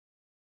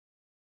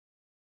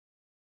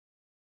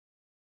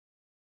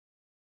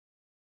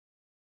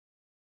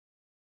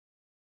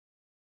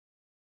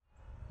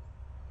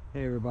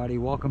Hey everybody,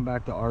 welcome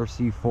back to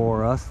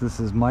RC4Us. This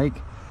is Mike.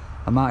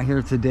 I'm out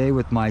here today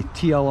with my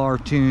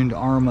TLR tuned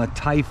ARRMA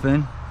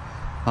TYPHON.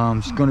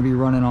 She's going to be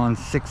running on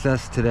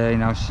 6S today.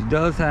 Now she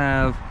does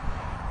have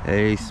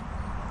a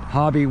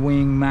Hobby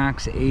Wing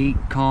Max 8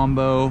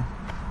 combo,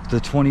 the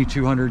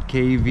 2200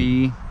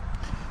 kV.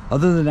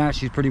 Other than that,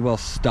 she's pretty well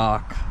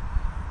stock.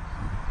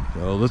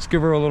 So let's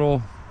give her a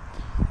little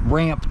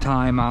ramp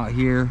time out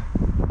here.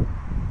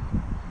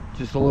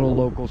 Just a little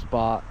local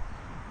spot.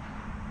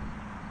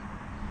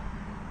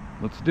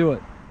 Let's do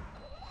it.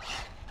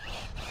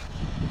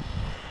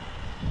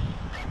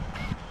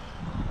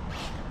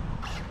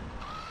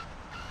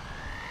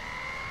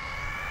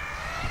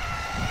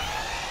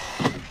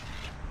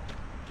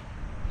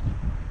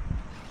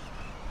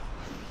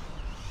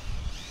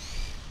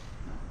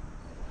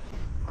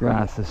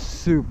 Grass is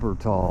super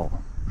tall.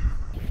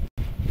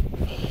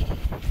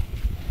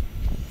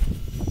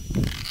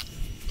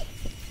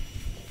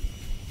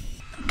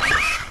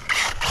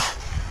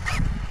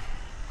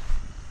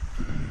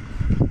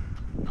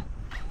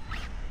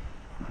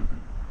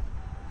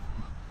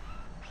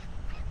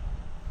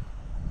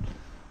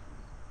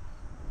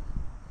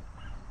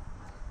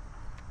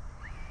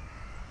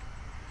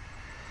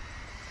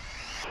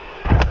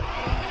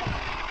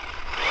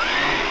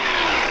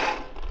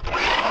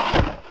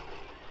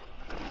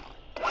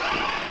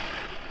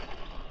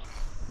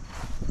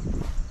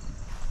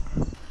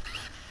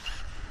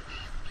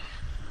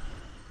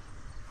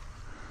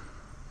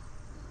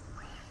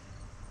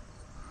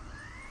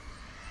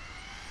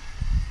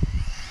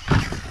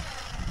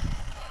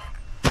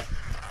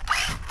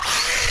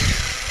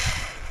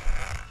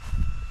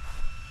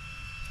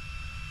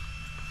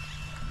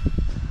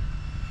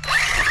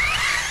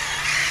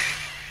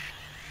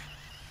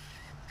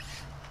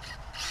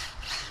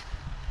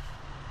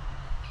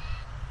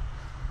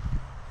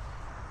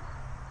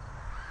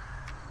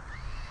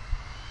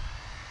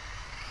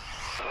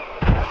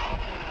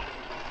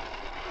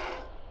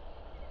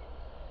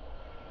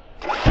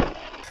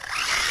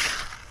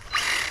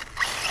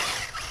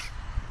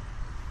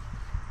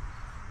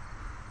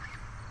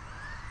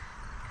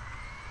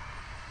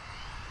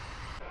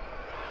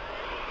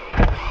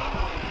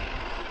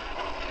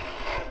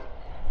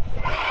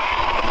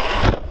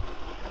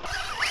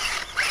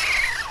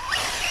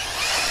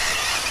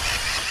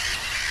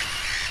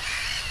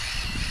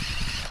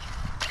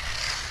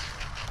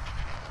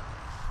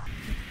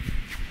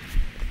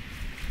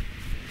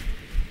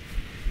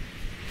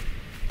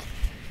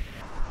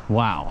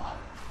 Wow.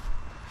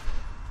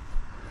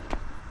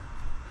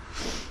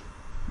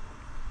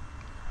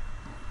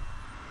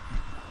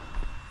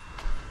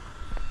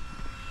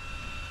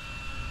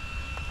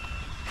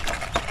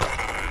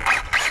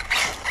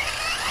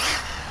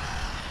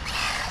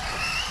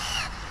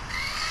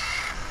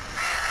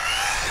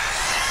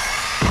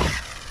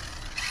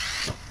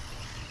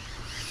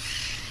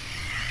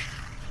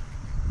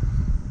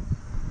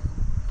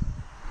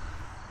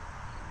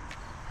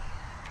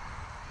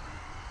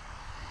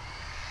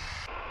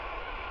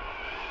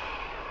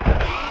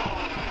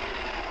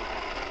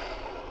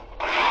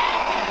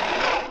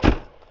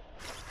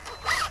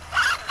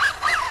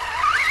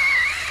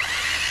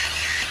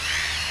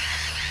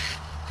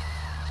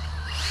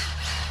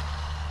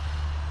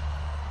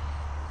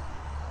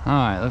 All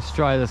right, let's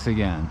try this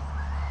again.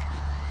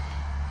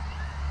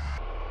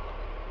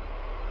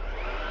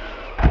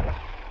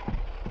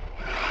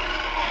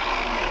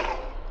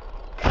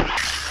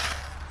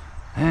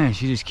 Man,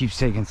 she just keeps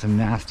taking some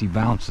nasty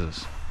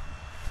bounces.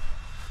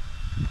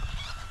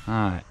 All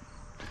right,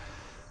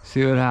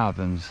 see what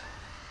happens.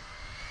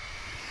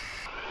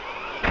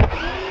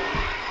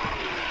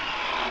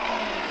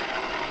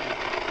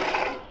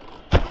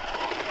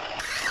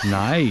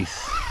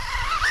 Nice.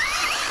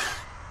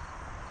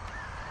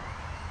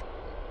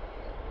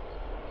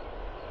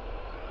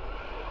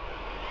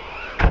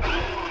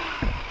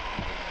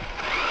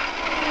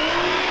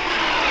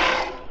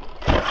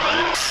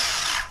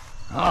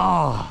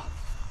 Oh.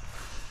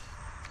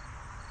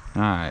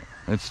 All right,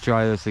 let's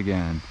try this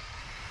again.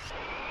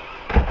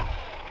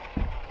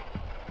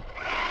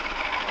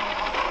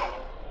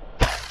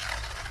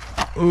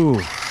 Ooh.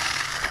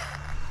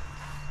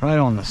 Right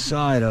on the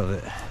side of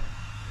it.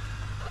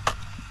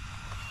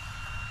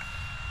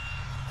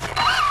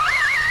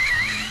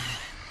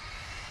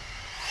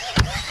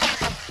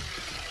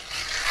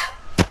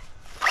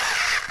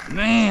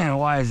 Man,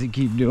 why does it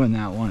keep doing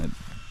that when it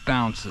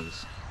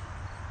bounces?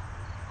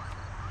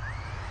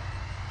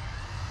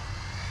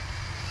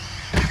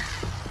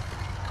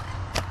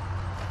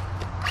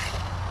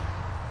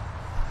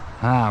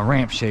 Ah,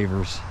 ramp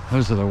shavers.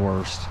 Those are the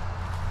worst.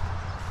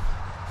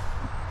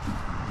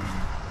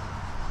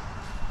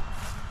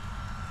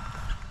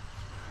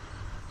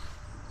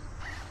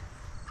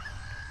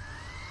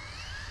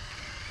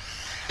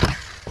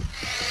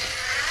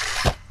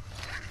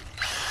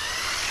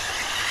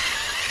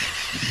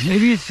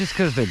 Maybe it's just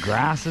because the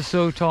grass is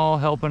so tall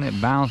helping it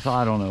bounce.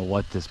 I don't know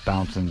what this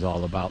bouncing's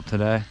all about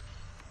today.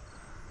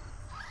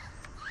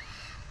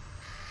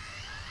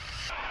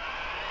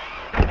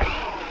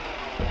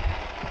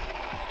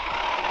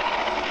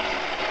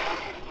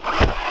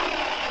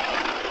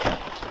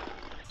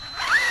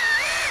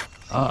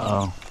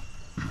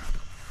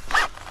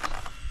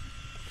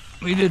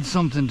 We did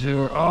something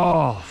to her.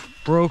 Oh,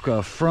 broke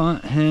a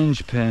front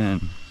hinge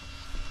pin.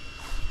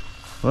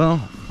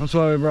 Well, that's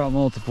why we brought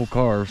multiple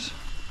cars.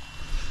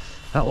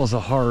 That was a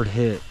hard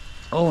hit.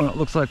 Oh, and it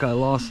looks like I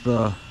lost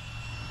the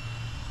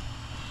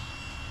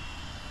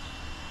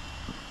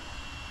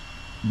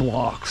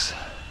blocks.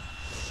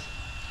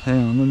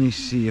 Hang on, let me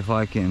see if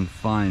I can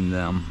find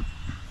them.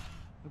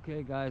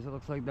 Okay guys, it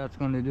looks like that's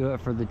going to do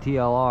it for the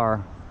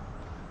TLR.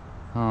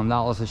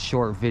 That was a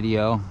short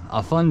video,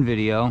 a fun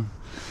video.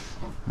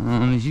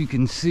 As you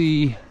can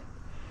see,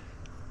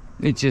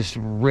 it just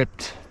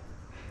bent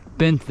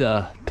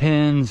the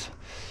pins,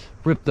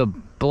 ripped the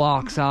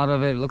blocks out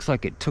of it. It looks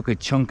like it took a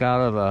chunk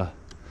out of the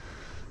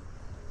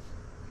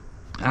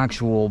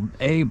actual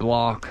A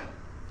block.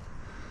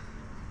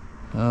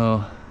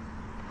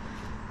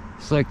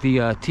 It's like the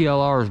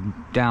TLR is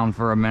down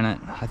for a minute.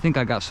 I think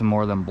I got some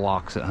more of them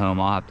blocks at home.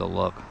 I'll have to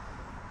look.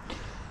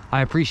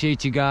 I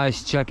appreciate you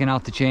guys checking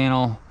out the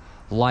channel.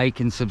 Like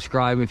and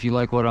subscribe if you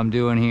like what I'm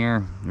doing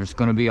here. There's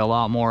going to be a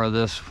lot more of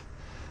this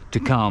to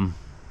come.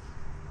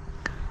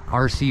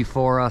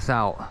 RC4 us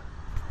out.